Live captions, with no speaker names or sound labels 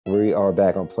We are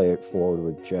back on Play It Forward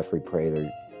with Geoffrey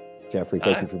Prather. Geoffrey,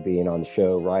 thank you for being on the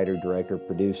show. Writer, director,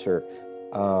 producer.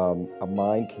 A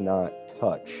Mind Cannot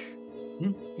Touch.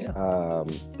 Yeah.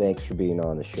 Thanks for being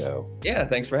on the show. Yeah,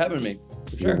 thanks for having me.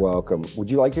 You're welcome.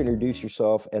 Would you like to introduce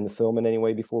yourself and the film in any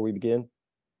way before we begin?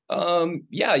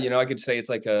 Yeah, I could say it's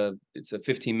a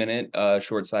 15-minute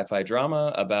short sci-fi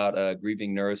drama about a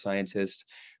grieving neuroscientist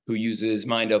who uses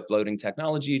mind uploading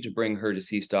technology to bring her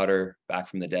deceased daughter back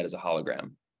from the dead as a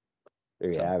hologram.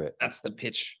 There you have it. That's the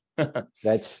pitch.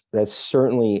 That's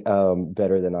certainly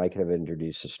better than I could have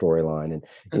introduced the storyline.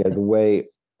 And the way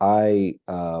I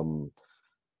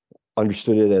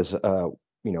understood it as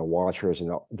watchers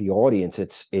and the audience,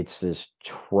 it's this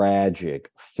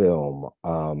tragic film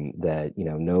that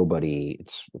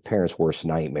it's a parent's worst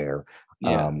nightmare.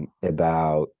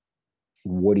 About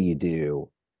what do you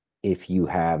do if you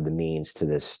have the means to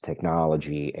this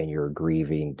technology and you're a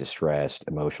grieving, distressed,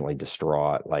 emotionally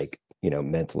distraught,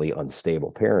 mentally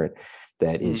unstable parent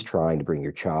that is trying to bring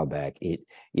your child back. It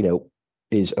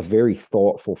is a very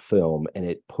thoughtful film, and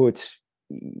it puts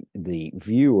the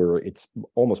viewer, it's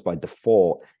almost by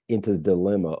default, into the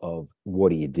dilemma of what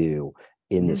do you do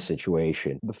in this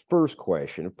situation. The first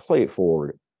question, play it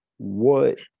forward,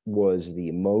 what was the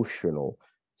emotional,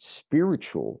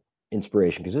 spiritual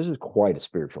inspiration, because this is quite a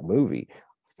spiritual movie,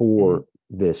 for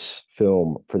this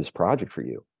film, for this project for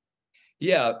you?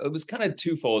 Yeah, it was kind of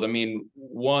twofold. I mean,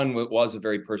 one was a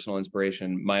very personal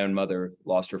inspiration. My own mother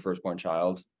lost her firstborn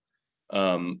child,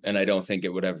 and I don't think it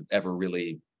would have ever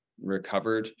really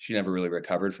recovered. She never really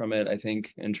recovered from it, I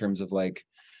think, in terms of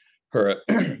her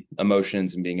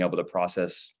emotions and being able to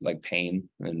process pain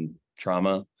and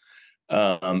trauma.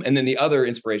 And then the other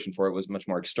inspiration for it was much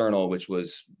more external, which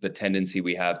was the tendency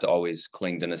we have to always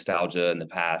cling to nostalgia in the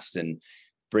past and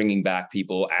bringing back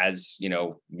people as,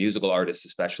 musical artists,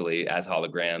 especially as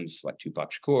holograms, like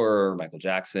Tupac Shakur, Michael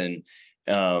Jackson.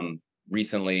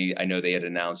 Recently, I know they had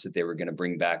announced that they were going to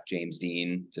bring back James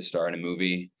Dean to star in a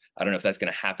movie. I don't know if that's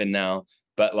going to happen now,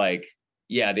 but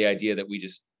the idea that we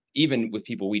just, even with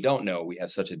people we don't know, we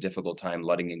have such a difficult time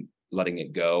letting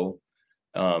it go.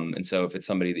 And so if it's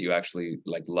somebody that you actually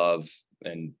love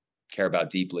and care about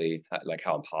deeply,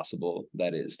 how impossible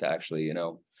that is to actually,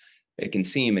 it can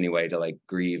seem anyway, to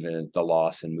grieve the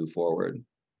loss and move forward.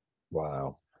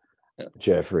 Wow. Yeah.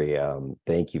 Geoffrey,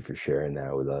 thank you for sharing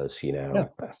that with us.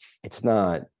 It's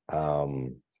not,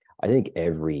 I think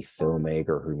every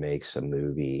filmmaker who makes a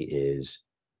movie is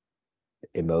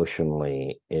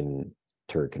emotionally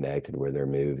interconnected with their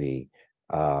movie.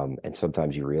 And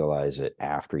sometimes you realize it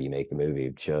after you make the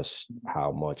movie, just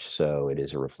how much so it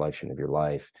is a reflection of your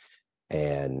life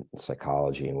and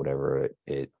psychology and whatever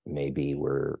it may be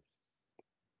where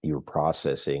you were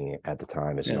processing at the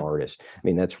time as an artist. I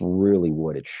mean, that's really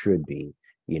what it should be,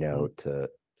 to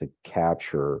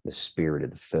capture the spirit of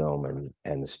the film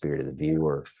and the spirit of the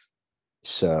viewer.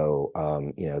 So,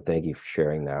 thank you for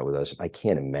sharing that with us. I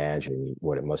can't imagine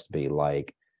what it must be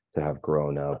like to have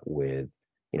grown up with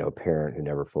a parent who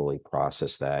never fully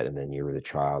processed that, and then you were the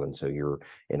child, and so you're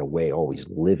in a way always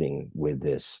living with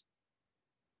this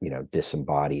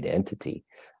disembodied entity.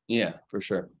 Yeah, for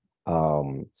sure.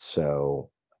 So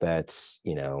that's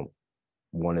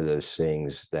one of those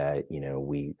things that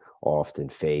we often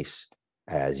face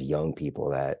as young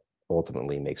people, that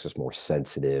ultimately makes us more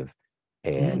sensitive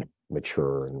and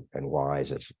mature and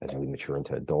wise as we mature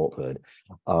into adulthood.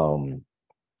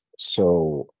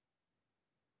 So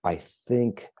I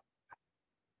think,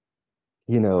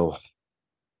 the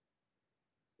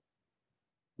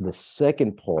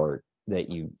second part that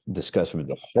you discussed with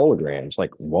the holograms,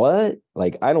 what?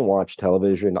 I don't watch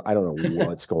television. I don't know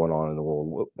what's going on in the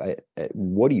world.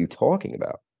 What are you talking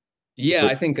about? Yeah,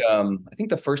 I think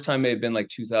the first time may have been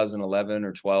 2011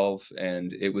 or 12,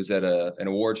 and it was at an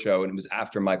award show, and it was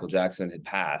after Michael Jackson had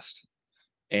passed,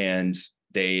 and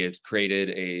they had created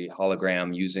a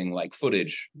hologram using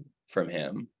footage from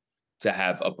him to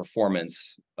have a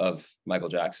performance of Michael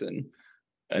Jackson.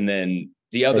 And then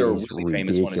the other really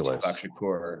famous one is Tupac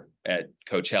Shakur at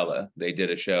Coachella. They did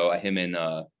a show, him and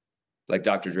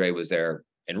Dr. Dre was there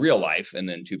in real life, and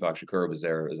then Tupac Shakur was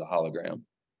there as a hologram.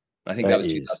 I think that was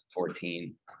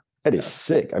 2014. That is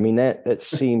sick. I mean, that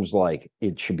seems like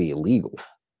it should be illegal.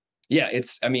 Yeah,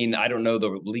 I don't know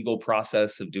the legal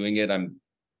process of doing it. I'm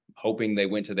hoping they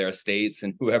went to their estates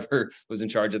and whoever was in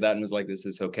charge of that and was like, this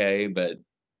is okay. But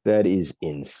that is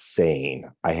insane.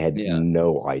 I had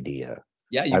no idea.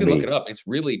 Yeah, you can look it up. It's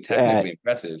really technically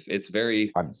impressive. It's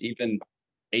even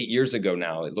 8 years ago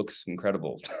now. It looks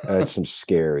incredible. That's some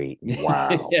scary.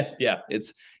 Wow. Yeah,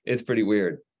 it's pretty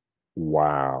weird.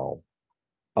 Wow.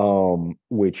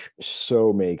 which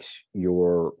so makes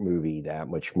your movie that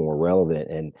much more relevant.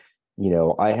 And,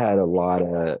 I had a lot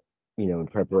of, in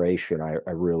preparation, I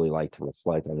really like to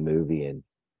reflect on the movie,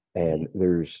 and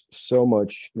there's so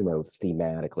much,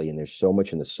 thematically, and there's so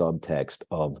much in the subtext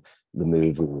of the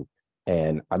movie.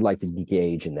 And I'd like to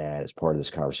engage in that as part of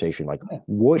this conversation. Like,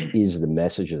 what is the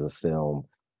message of the film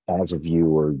as a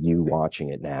viewer, you watching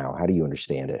it now? How do you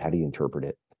understand it? How do you interpret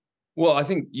it? Well, I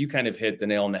think you kind of hit the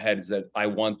nail on the head, is that I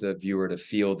want the viewer to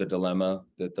feel the dilemma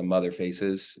that the mother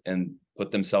faces and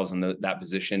put themselves in that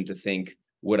position to think,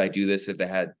 would I do this if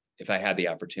I had the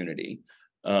opportunity?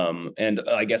 And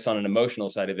I guess on an emotional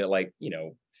side of it, like,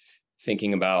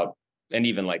 thinking about, and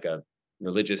even like a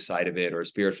religious side of it or a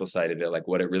spiritual side of it, like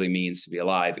what it really means to be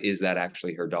alive. Is that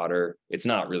actually her daughter? It's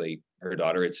not really her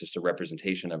daughter. It's just a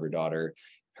representation of her daughter.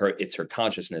 It's her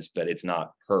consciousness, but it's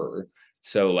not her.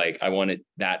 So like, I wanted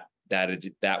that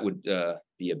would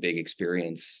be a big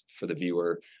experience for the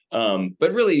viewer.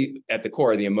 But really at the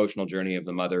core, the emotional journey of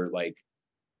the mother, like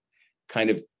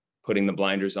kind of putting the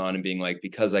blinders on and being like,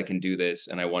 because I can do this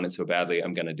and I want it so badly,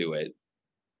 I'm going to do it.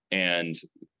 And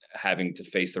having to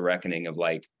face the reckoning of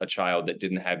like a child that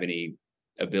didn't have any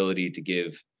ability to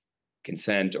give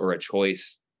consent or a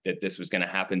choice, that this was going to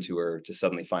happen to her, to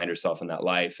suddenly find herself in that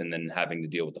life and then having to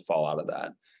deal with the fallout of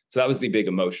that. So that was the big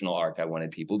emotional arc I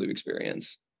wanted people to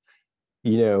experience.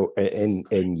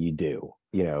 And you do,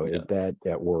 Yeah.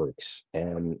 that works.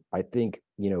 And I think,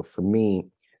 for me,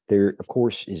 there of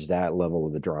course is that level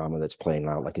of the drama that's playing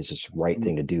out. Like, it's just the right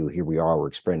thing to do. Here we are, we're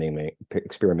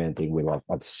experimenting with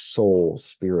a soul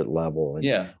spirit level and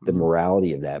Yeah. the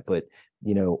morality of that. But,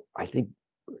 I think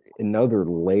another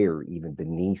layer even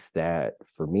beneath that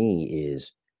for me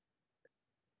is,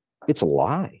 it's a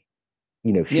lie.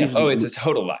 Yeah. She's Oh, it's a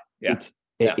total lie. Yeah. it's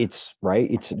Yeah. it's right,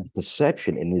 it's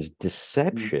deception, and is Mhm.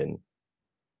 deception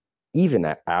even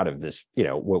out of this,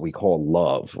 what we call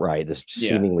love, right? This Yeah.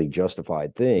 seemingly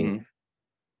justified thing, Mhm.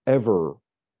 ever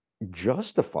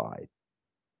justified,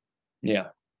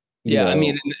 Yeah. you Yeah. I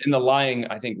mean, know? in the lying,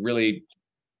 I think really,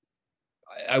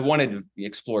 I wanted to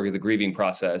explore the grieving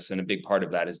process, and a big part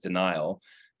of that is denial.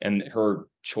 And her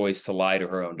choice to lie to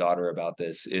her own daughter about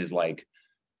this is like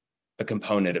a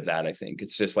component of that. I think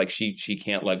it's just like she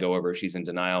can't let go of her. She's in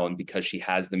denial, and because she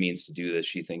has the means to do this,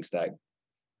 she thinks that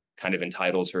kind of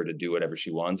entitles her to do whatever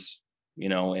she wants,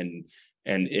 and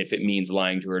if it means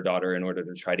lying to her daughter in order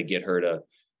to try to get her to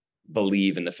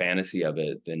believe in the fantasy of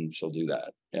it, then she'll do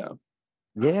that. Yeah.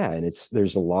 Yeah, and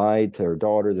there's a lie to her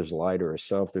daughter, there's a lie to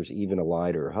herself, there's even a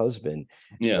lie to her husband.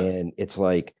 Yeah. And it's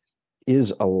like,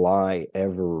 is a lie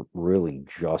ever really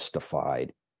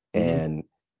justified? Hmm. And,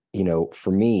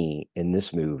 for me in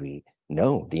this movie,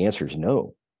 no, the answer is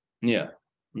no. Yeah.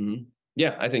 Hmm.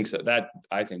 Yeah, I think so.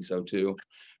 I think so too.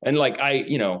 And like,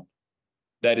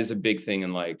 that is a big thing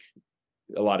in like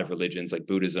a lot of religions. Like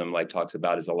Buddhism like talks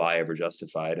about, is a lie ever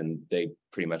justified, and they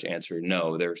pretty much answer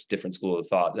no. There's different schools of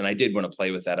thought, and I did want to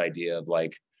play with that idea of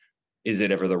like, is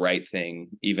it ever the right thing,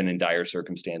 even in dire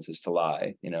circumstances, to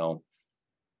lie?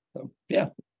 So yeah,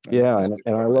 Yeah, that's a and big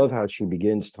I part of it. love how she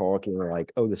begins talking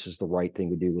like, "Oh, this is the right thing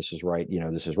to do. This is right.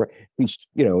 This is right."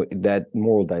 That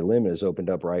moral dilemma is opened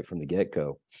up right from the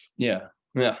get-go. Yeah,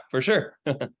 yeah, for sure.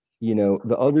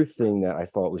 The other thing that I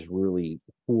thought was really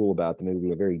cool about the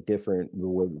movie, a very different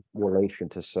relation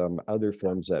to some other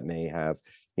films that may have,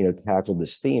 tackled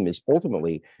this theme, is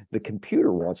ultimately the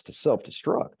computer wants to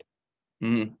self-destruct.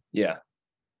 Yeah.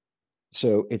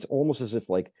 So it's almost as if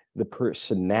like the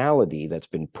personality that's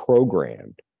been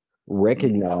programmed Mhm.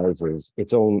 recognizes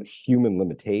its own human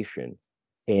limitation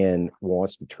and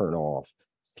wants to turn off.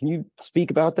 Can you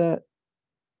speak about that?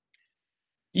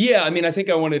 Yeah, I mean, I think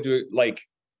I wanted to like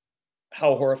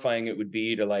how horrifying it would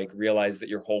be to like realize that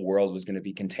your whole world was going to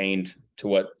be contained to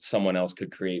what someone else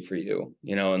could create for you,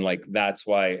 and like that's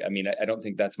why, I mean, I don't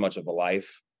think that's much of a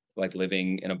life, like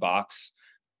living in a box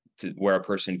where a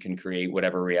person can create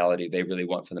whatever reality they really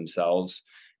want for themselves.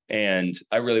 And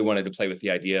I really wanted to play with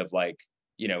the idea of like,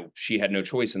 she had no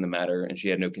choice in the matter, and she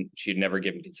had never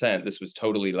given consent. This was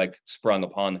totally like sprung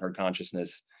upon her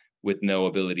consciousness with no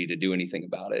ability to do anything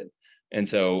about it. And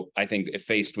so I think if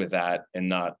faced with that and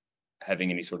not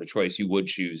having any sort of choice, you would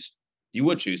choose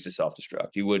to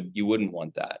self-destruct. You wouldn't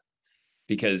want that,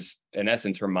 because in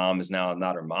essence her mom is now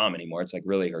not her mom anymore. It's like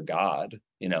really her god,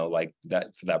 like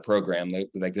that, for that program,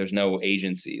 like there's no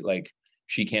agency. Like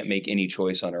she can't make any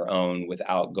choice on her own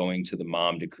without going to the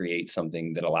mom to create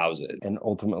something that allows it. And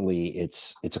ultimately,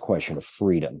 it's a question of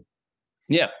freedom,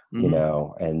 Yeah. Hmm.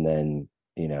 and then,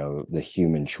 the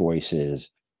human choice is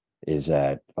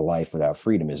that a life without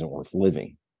freedom isn't worth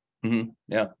living. Hmm.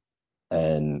 Yeah.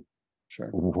 And Sure.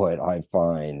 what I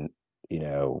find,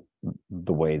 the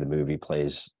way the movie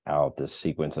plays out, this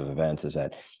sequence of events, is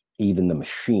that even the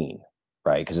machine,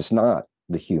 right? Because it's not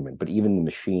the human, but even the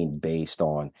machine, based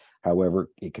on however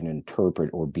it can interpret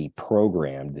or be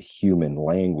programmed, the human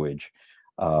language,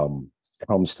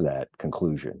 comes to that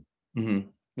conclusion.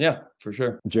 Yeah, for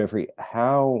sure. Geoffrey,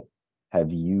 how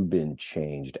have you been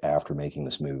changed after making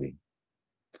this movie?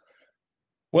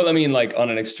 Well, I mean, like on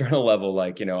an external level,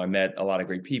 like, I met a lot of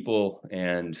great people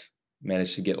and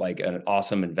managed to get like an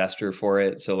awesome investor for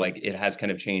it. So like it has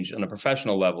kind of changed on a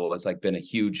professional level. It's like been a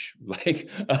huge like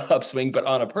upswing, but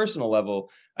on a personal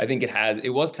level, I think it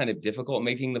was kind of difficult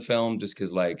making the film just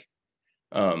because like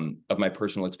of my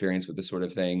personal experience with this sort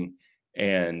of thing.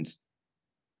 And,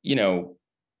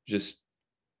 just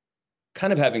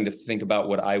kind of having to think about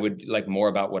what I would like more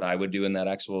about what I would do in that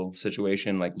actual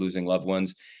situation, like losing loved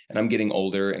ones. And I'm getting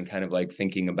older and kind of like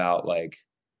thinking about like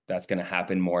that's going to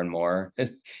happen more and more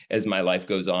as my life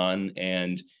goes on.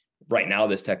 And right now,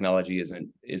 this technology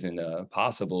isn't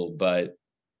possible, but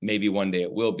maybe one day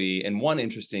it will be. And one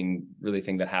interesting really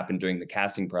thing that happened during the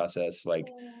casting process, like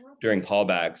during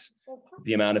callbacks,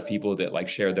 the amount of people that like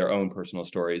shared their own personal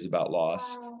stories about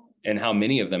loss, and how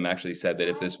many of them actually said that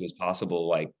if this was possible,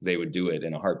 like they would do it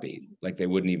in a heartbeat. Like they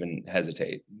wouldn't even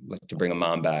hesitate, like to bring a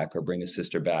mom back or bring a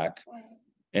sister back.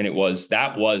 And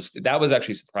that was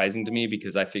actually surprising to me,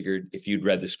 because I figured if you'd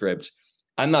read the script,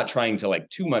 I'm not trying to like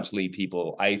too much lead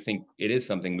people. I think it is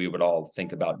something we would all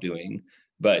think about doing.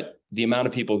 But the amount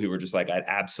of people who were just like, I'd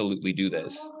absolutely do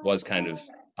this, was kind of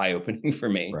eye-opening for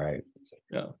me. Right.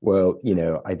 Yeah. Well,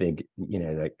 I think,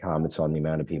 that comments on the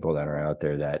amount of people that are out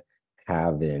there that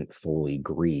haven't fully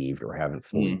grieved or haven't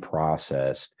fully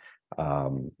processed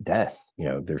death.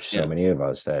 There's so many of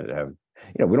us that have,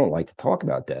 we don't like to talk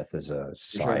about death as a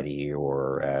society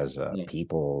or as a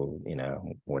people,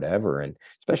 whatever, and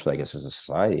especially I guess as a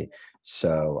society.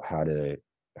 So how do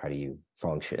you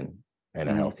function in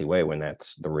a healthy way when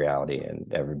that's the reality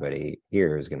and everybody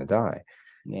here is going to die?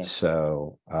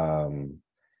 So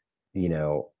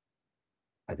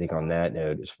I think on that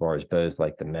note, as far as both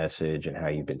like the message and how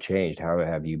you've been changed, how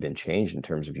have you been changed in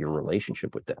terms of your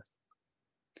relationship with death?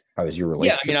 How is your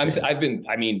relationship?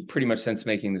 I mean, pretty much since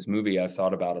making this movie, I've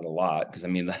thought about it a lot, because I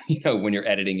mean, when you're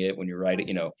editing it, when you're writing,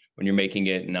 when you're making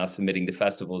it and now submitting to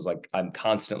festivals, like I'm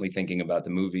constantly thinking about the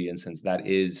movie. And since that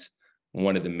is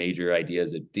one of the major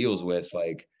ideas it deals with,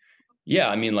 like, yeah,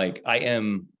 I mean, like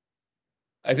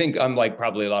I think I'm like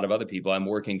probably a lot of other people, I'm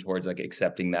working towards like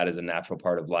accepting that as a natural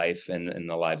part of life and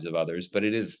the lives of others. But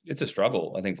it's a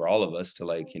struggle, I think, for all of us to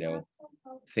like,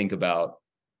 think about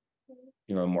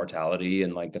mortality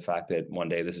and like the fact that one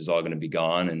day this is all going to be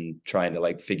gone, and trying to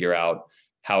like figure out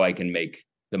how I can make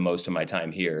the most of my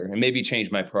time here and maybe change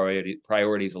my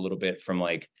priorities a little bit from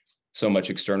like so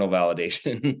much external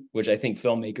validation, which I think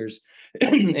filmmakers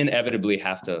inevitably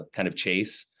have to kind of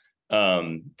chase,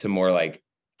 to more like,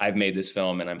 I've made this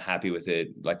film and I'm happy with it,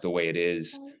 like the way it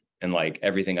is. And like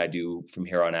everything I do from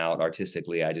here on out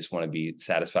artistically, I just want to be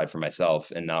satisfied for myself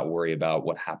and not worry about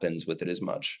what happens with it as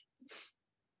much.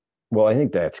 Well, I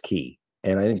think that's key.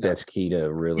 And I think that's key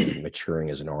to really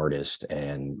maturing as an artist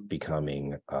and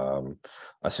becoming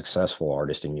a successful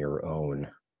artist in your own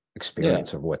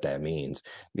experience of what that means.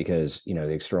 Because, the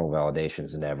external validation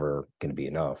is never going to be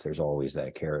enough. There's always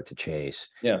that carrot to chase.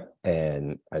 Yeah.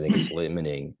 And I think it's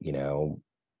limiting,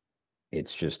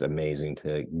 it's just amazing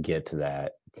to get to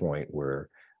that point where,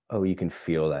 oh, you can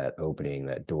feel that opening,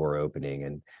 that door opening,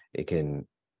 and it can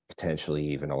potentially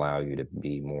even allow you to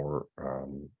be more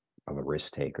of a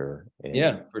risk taker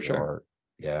in for sure. art.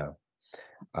 Yeah.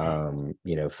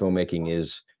 Filmmaking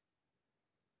is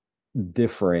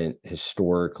different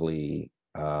historically,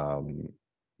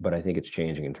 but I think it's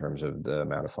changing in terms of the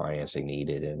amount of financing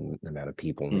needed and the amount of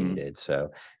people needed.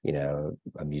 So,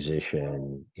 a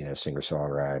musician,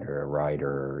 singer-songwriter, a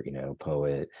writer,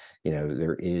 poet,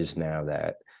 there is now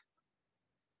that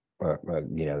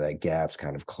that gap's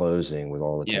kind of closing with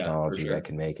all the technology that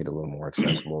can make it a little more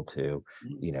accessible to,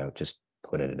 just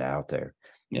putting it out there.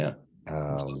 Yeah.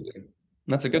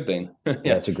 That's a good thing.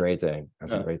 Yeah, it's a great thing.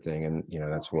 That's a great thing. And,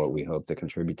 that's what we hope to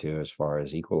contribute to as far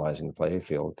as equalizing the playing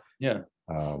field. Yeah.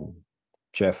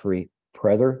 Geoffrey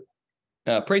Prather.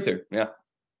 Prather. Yeah.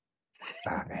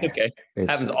 Okay.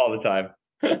 Happens all the time.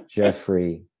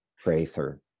 Geoffrey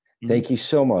Prather. Thank you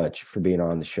so much for being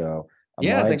on the show. Thanks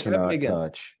for having me Cannot again.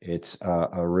 touch. It's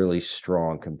a really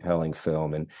strong, compelling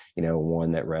film, and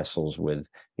one that wrestles with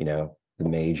the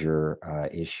major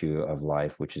issue of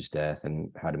life, which is death, and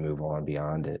how to move on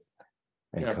beyond it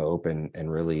and cope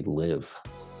and really live.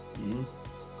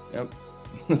 Yep,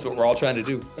 that's what we're all trying to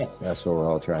do. That's what we're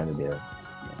all trying to do.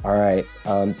 All right.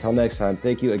 Till next time.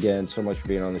 Thank you again so much for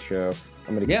being on the show.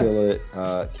 I'm going to Yeah. kill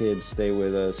it. Kids, stay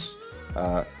with us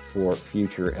for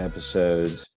future episodes.